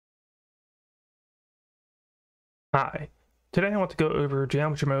Hi, today I want to go over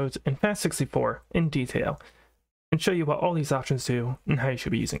geometry modes in Fast64 in detail and show you what all these options do and how you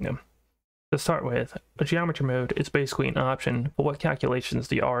should be using them. To start with, a geometry mode is basically an option for what calculations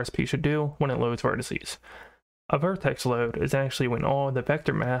the RSP should do when it loads vertices. A vertex load is actually when all the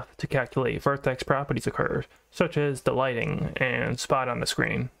vector math to calculate vertex properties occurs, such as the lighting and spot on the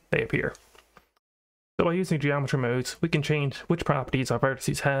screen they appear. So by using geometry modes, we can change which properties our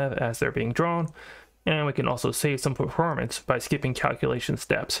vertices have as they're being drawn, and we can also save some performance by skipping calculation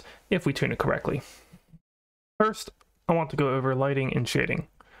steps if we tune it correctly. First, I want to go over lighting and shading.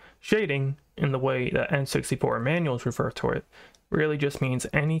 Shading, in the way that N64 manuals refer to it, really just means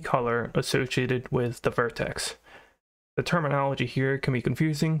any color associated with the vertex. The terminology here can be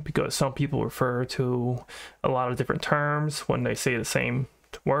confusing because some people refer to a lot of different terms when they say the same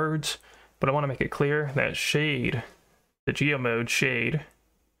words, but I want to make it clear that shade, the geomode shade,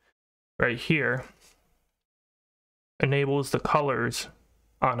 right here, enables the colors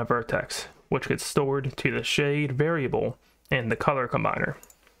on a vertex, which gets stored to the shade variable in the color combiner.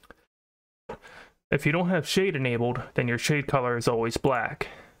 If you don't have shade enabled, then your shade color is always black.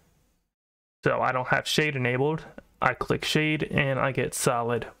 So I don't have shade enabled, I click shade and I get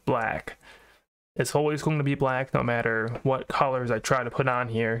solid black. It's always going to be black no matter what colors I try to put on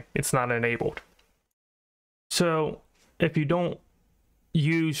here, it's not enabled. So if you don't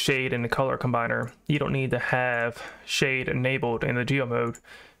use shade in the color combiner, you don't need to have shade enabled in the geo mode,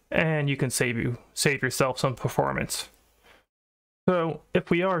 and you can save yourself some performance. So if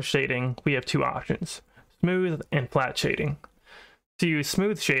we are shading, we have two options: smooth and flat shading. To use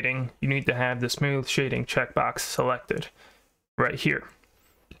smooth shading, you need to have the smooth shading checkbox selected right here.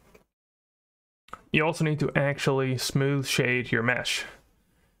 You also need to actually smooth shade your mesh.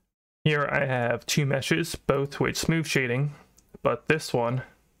 Here I have two meshes, both with smooth shading, but this one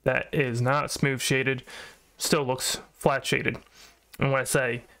that is not smooth shaded still looks flat shaded. And when I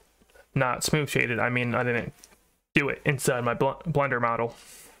say not smooth shaded, I mean I didn't do it inside my Blender model.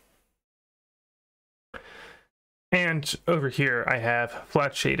 And over here I have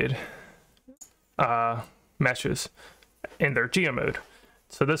flat shaded meshes in their geo mode.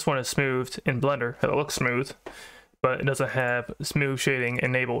 So this one is smoothed in Blender, it looks smooth, but it doesn't have smooth shading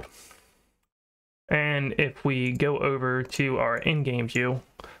enabled. And if we go over to our in-game view,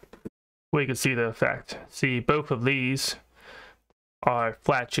 we can see the effect. See, both of these are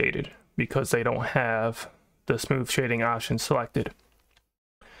flat shaded because they don't have the smooth shading option selected.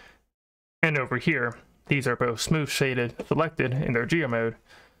 And over here, these are both smooth shaded selected in their geo mode,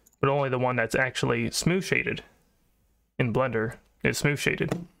 but only the one that's actually smooth shaded in Blender is smooth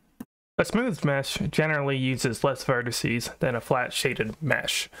shaded. A smooth mesh generally uses less vertices than a flat shaded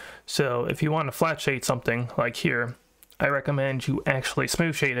mesh. So if you want to flat shade something like here, I recommend you actually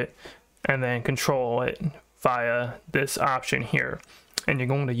smooth shade it and then control it via this option here. And you're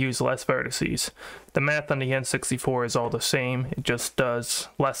going to use less vertices. The math on the N64 is all the same, it just does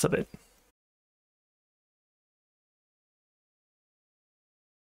less of it.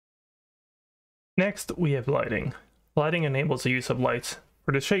 Next, we have lighting. Lighting enables the use of lights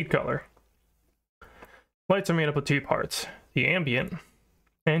for the shade color. Lights are made up of two parts, the ambient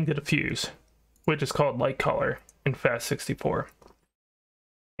and the diffuse, which is called light color in Fast64.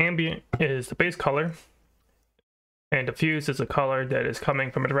 Ambient is the base color, and diffuse is a color that is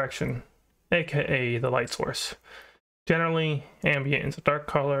coming from a direction, aka the light source. Generally, ambient is a dark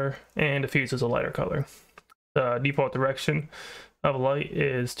color and diffuse is a lighter color. The default direction of light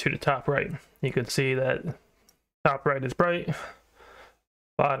is to the top right. You can see that top right is bright,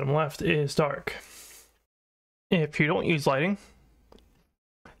 bottom left is dark. If you don't use lighting,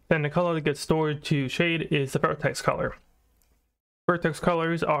 then the color that gets stored to shade is the vertex color. Vertex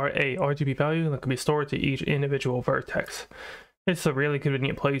colors are a RGB value that can be stored to each individual vertex. It's a really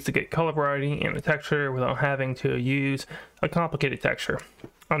convenient place to get color variety and a texture without having to use a complicated texture.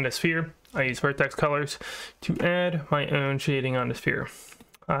 On the sphere, I use vertex colors to add my own shading on the sphere.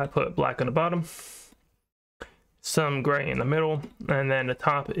 I put black on the bottom, some gray in the middle, and then the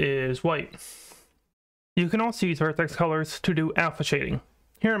top is white. You can also use vertex colors to do alpha shading.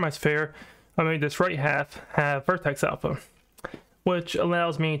 Here in my sphere, I made this right half have vertex alpha, which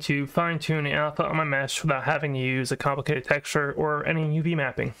allows me to fine-tune the alpha on my mesh without having to use a complicated texture or any UV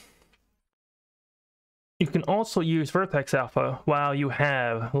mapping. You can also use vertex alpha while you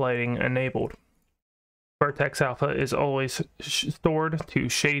have lighting enabled. Vertex alpha is always stored to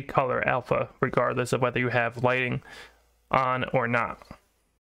shade color alpha, regardless of whether you have lighting on or not.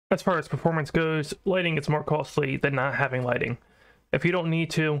 As far as performance goes, lighting is more costly than not having lighting. If you don't need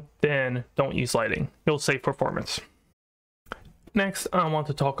to, then don't use lighting. You'll save performance. Next, I want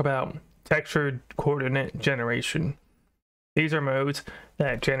to talk about textured coordinate generation. These are modes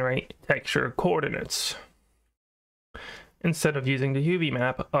that generate texture coordinates instead of using the UV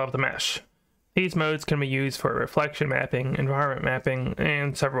map of the mesh. These modes can be used for reflection mapping, environment mapping,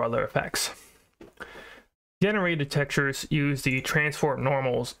 and several other effects. Generated textures use the transform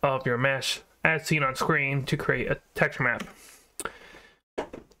normals of your mesh as seen on screen to create a texture map.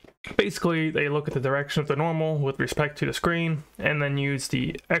 Basically, they look at the direction of the normal with respect to the screen and then use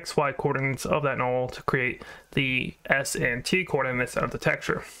the XY coordinates of that normal to create the S and T coordinates of the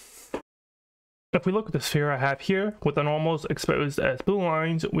texture. If we look at the sphere I have here with the normals exposed as blue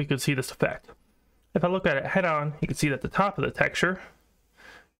lines, we could see this effect. If I look at it head on, you can see that the top of the texture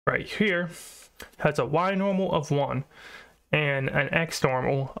right here has a Y normal of 1 and an X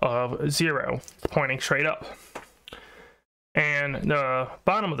normal of 0 pointing straight up. And the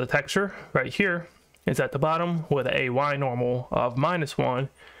bottom of the texture right here is at the bottom with a Y normal of -1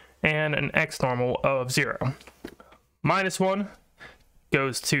 and an X normal of 0. -1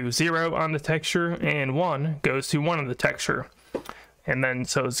 goes to 0 on the texture and 1 goes to 1 on the texture. And then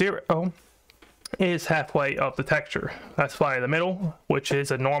so 0 is halfway of the texture. That's why the middle, which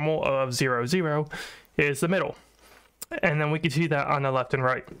is a normal of 0, 0, is the middle. And then we can see that on the left and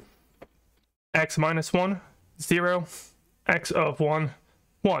right. X -1, 0. X of 1,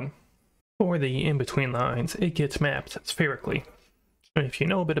 1. For the in-between lines, it gets mapped spherically. If you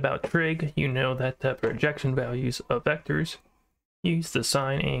know a bit about trig, you know that the projection values of vectors use the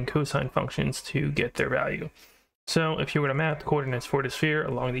sine and cosine functions to get their value. So if you were to map the coordinates for the sphere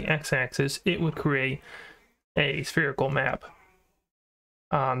along the x-axis, it would create a spherical map.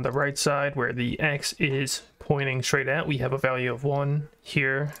 On the right side, where the x is pointing straight out, we have a value of 1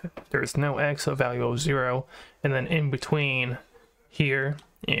 here. There's no x, a value of 0. And then in between here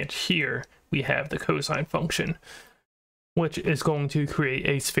and here, we have the cosine function, which is going to create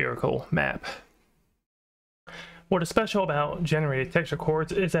a spherical map. What is special about generated texture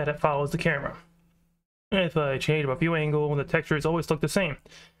chords is that it follows the camera. If I change my view angle, the textures always look the same.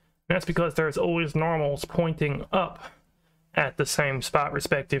 That's because there's always normals pointing up at the same spot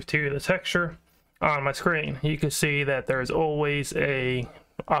respective to the texture on my screen. You can see that there's always a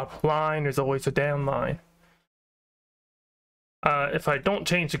up line, there's always a down line. If I don't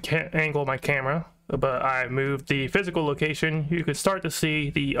change the angle of my camera, but I move the physical location, you can start to see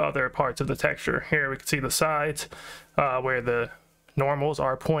the other parts of the texture. Here we can see the sides where the normals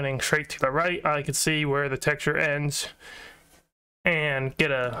are pointing straight to the right. I can see where the texture ends and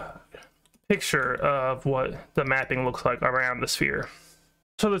get a picture of what the mapping looks like around the sphere.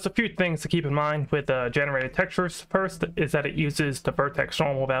 So there's a few things to keep in mind with generated textures. First is that it uses the vertex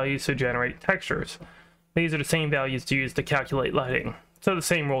normal values to generate textures. These are the same values used to calculate lighting, so the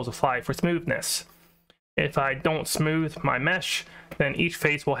same rules apply for smoothness. If I don't smooth my mesh, then each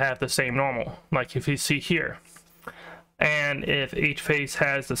face will have the same normal, like if you see here. And if each face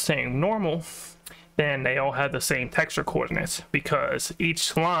has the same normal, then they all have the same texture coordinates, because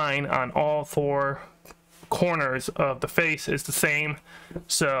each line on all 4 corners of the face is the same,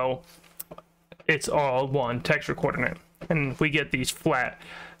 so it's all one texture coordinate. And we get these flat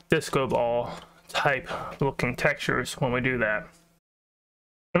disco ball type looking textures when we do that.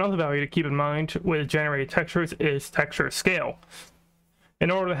 Another value to keep in mind with generated textures is texture scale.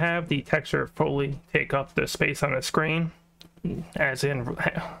 In order to have the texture fully take up the space on the screen, as in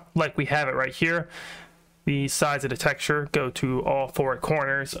like we have it right here, the sides of the texture go to all 4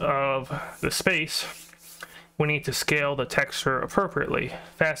 corners of the space. We need to scale the texture appropriately.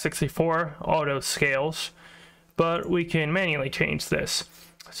 Fast64 auto scales, but we can manually change this.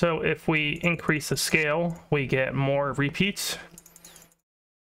 So if we increase the scale, we get more repeats,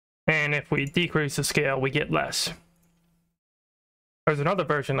 and if we decrease the scale, we get less. There's another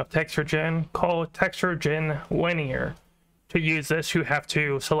version of texture gen called texture gen linear. To use this, you have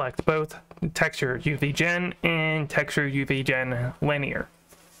to select both texture UV gen and texture UV gen linear.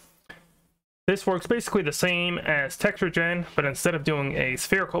 This works basically the same as texture gen, but instead of doing a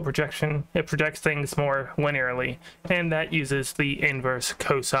spherical projection, it projects things more linearly, and that uses the inverse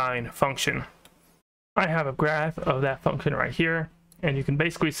cosine function. I have a graph of that function right here, and you can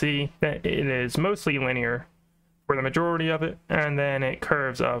basically see that it is mostly linear for the majority of it, and then it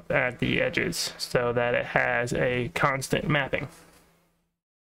curves up at the edges so that it has a constant mapping.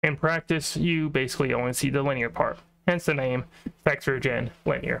 In practice, you basically only see the linear part, hence the name texture gen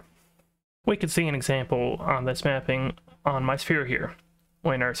linear. We can see an example on this mapping on my sphere here.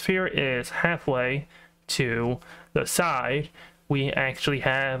 When our sphere is halfway to the side, we actually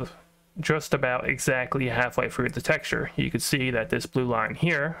have just about exactly halfway through the texture. You can see that this blue line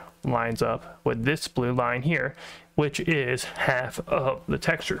here lines up with this blue line here, which is half of the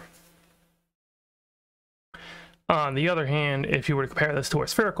texture. On the other hand, if you were to compare this to our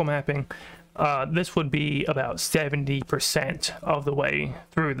spherical mapping, this would be about 70% of the way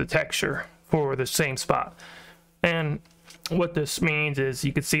through the texture for the same spot. And what this means is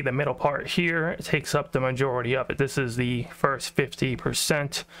you can see the middle part here takes up the majority of it. This is the first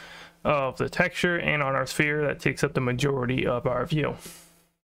 50% of the texture, and on our sphere that takes up the majority of our view.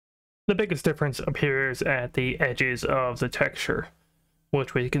 The biggest difference appears at the edges of the texture,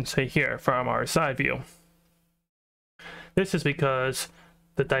 which we can see here from our side view. This is because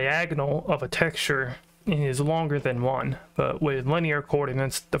the diagonal of a texture is longer than 1, but with linear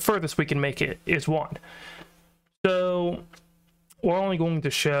coordinates, the furthest we can make it is 1. So we're only going to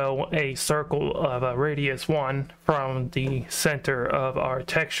show a circle of a radius 1 from the center of our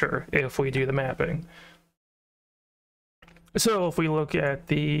texture if we do the mapping. So if we look at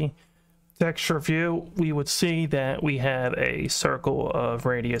the texture view, we would see that we have a circle of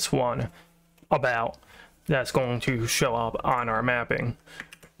radius 1 about that's going to show up on our mapping,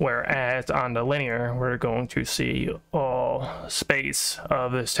 whereas on the linear we're going to see all space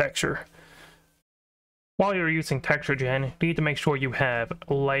of this texture. While you're using texture gen, you need to make sure you have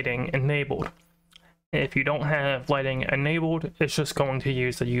lighting enabled. If you don't have lighting enabled, it's just going to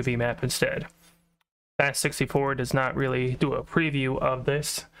use the UV map instead. Fast64 does not really do a preview of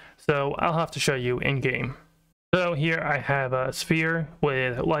this, so I'll have to show you in game. So here I have a sphere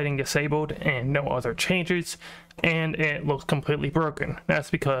with lighting disabled and no other changes, and it looks completely broken.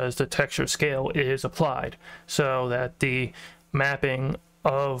 That's because the texture scale is applied, so that the mapping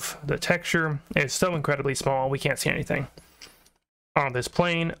of the texture is so incredibly small we can't see anything. On this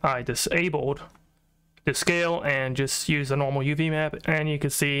plane, I disabled the scale and just use a normal UV map, and you can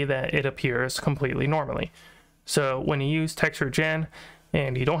see that it appears completely normally. So when you use texture gen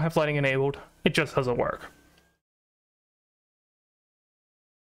and you don't have lighting enabled, it just doesn't work.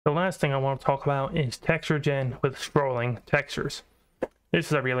 The last thing I want to talk about is texture gen with scrolling textures. This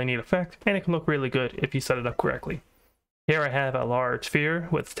is a really neat effect, and it can look really good if you set it up correctly. Here I have a large sphere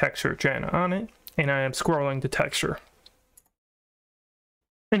with texture gen on it, and I am scrolling the texture.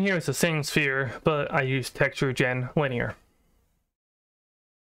 And here's the same sphere, but I use texture gen linear.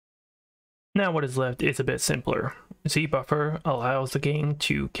 Now what is left is a bit simpler. Z-buffer allows the game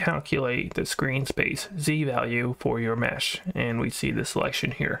to calculate the screen space Z value for your mesh, and we see the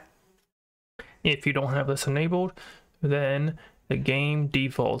selection here. If you don't have this enabled, then the game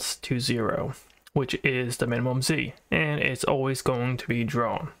defaults to 0, which is the minimum Z, and it's always going to be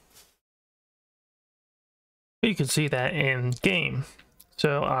drawn. You can see that in game.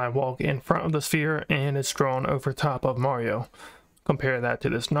 So I walk in front of the sphere and it's drawn over top of Mario. Compare that to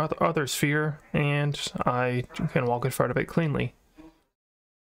this other sphere and I can walk in front of it cleanly.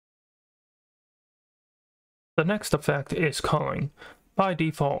 The next effect is culling. By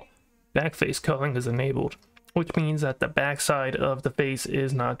default, backface culling is enabled, which means that the backside of the face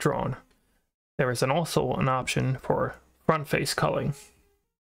is not drawn. There is also an option for front face culling,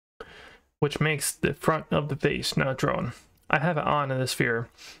 which makes the front of the face not drawn. I have it on in the sphere,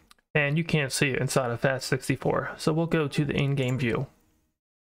 and you can't see it inside of Fast64, so we'll go to the in-game view.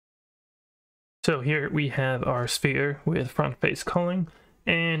 So here we have our sphere with front face culling,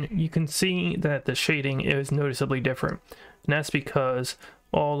 and you can see that the shading is noticeably different, and that's because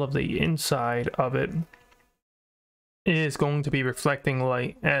all of the inside of it is going to be reflecting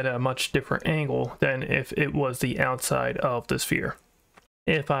light at a much different angle than if it was the outside of the sphere.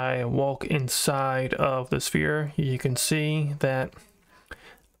 If I walk inside of the sphere, you can see that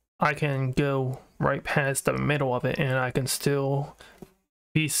I can go right past the middle of it and I can still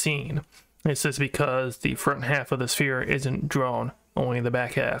be seen. This is because the front half of the sphere isn't drawn, only the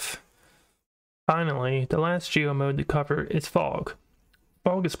back half. Finally, the last geo mode to cover is fog.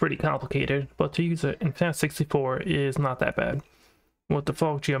 Fog is pretty complicated, but to use it in Fast64 is not that bad. What the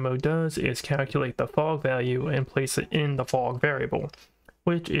fog geo mode does is calculate the fog value and place it in the fog variable,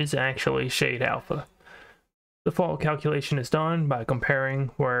 which is actually shade alpha. The fog calculation is done by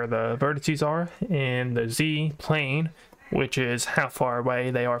comparing where the vertices are in the Z plane, which is how far away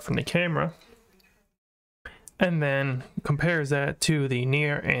they are from the camera, and then compares that to the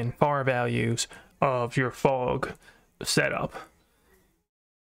near and far values of your fog setup.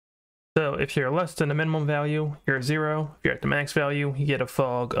 So if you're less than the minimum value, you're 0. If you're at the max value, you get a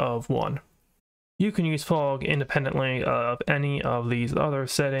fog of 1. You can use fog independently of any of these other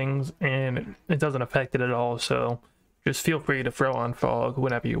settings, and it doesn't affect it at all, so just feel free to throw on fog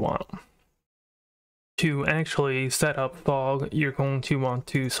whenever you want. To actually set up fog, you're going to want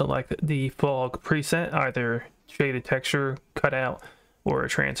to select the fog preset, either shaded texture, cutout, or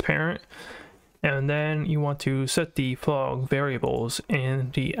transparent. And then you want to set the fog variables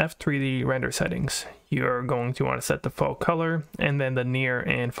in the F3D render settings. You're going to want to set the fog color and then the near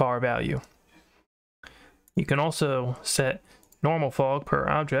and far value. You can also set normal fog per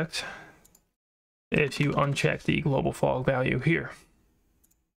object if you uncheck the global fog value here.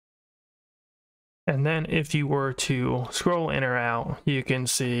 And then if you were to scroll in or out, you can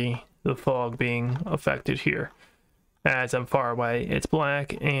see the fog being affected here. As I'm far away, it's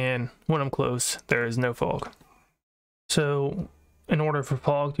black, and when I'm close, there is no fog. So in order for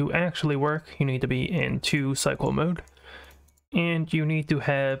fog to actually work, you need to be in 2-cycle mode, and you need to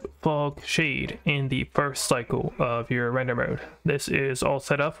have fog shade in the first cycle of your render mode. This is all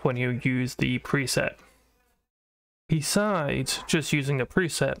set up when you use the preset. Besides just using the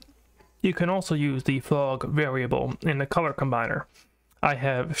preset, you can also use the fog variable in the color combiner. I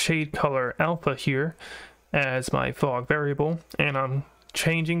have shade color alpha here as my fog variable, and I'm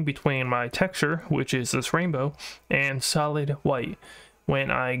changing between my texture, which is this rainbow, and solid white.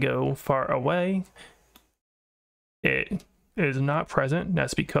 When I go far away, it is not present.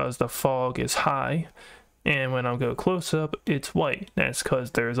 That's because the fog is high. And when I go close up, it's white. That's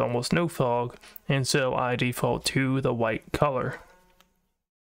because there's almost no fog, and so I default to the white color.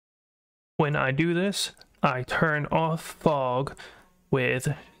 When I do this, I turn off fog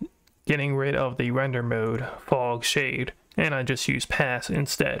with getting rid of the render mode fog shade, and I just use pass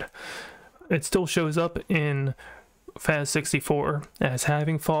instead. It still shows up in Fast64 as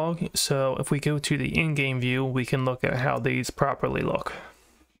having fog, so if we go to the in-game view, we can look at how these properly look.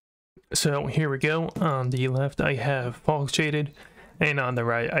 So here we go. On the left I have fog shaded, and on the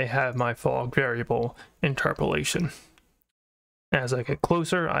right I have my fog variable interpolation. As I get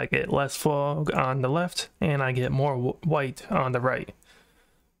closer, I get less fog on the left, and I get more white on the right.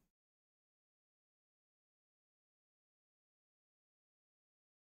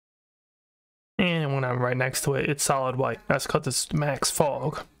 And when I'm right next to it, it's solid white. That's because it's max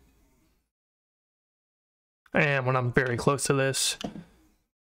fog. And when I'm very close to this,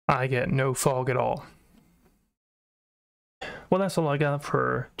 I get no fog at all. Well, that's all I got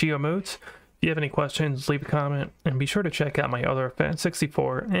for geo modes. If you have any questions, leave a comment, and be sure to check out my other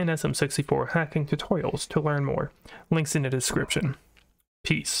Fast64 and SM64 hacking tutorials to learn more. Links in the description.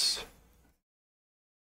 Peace.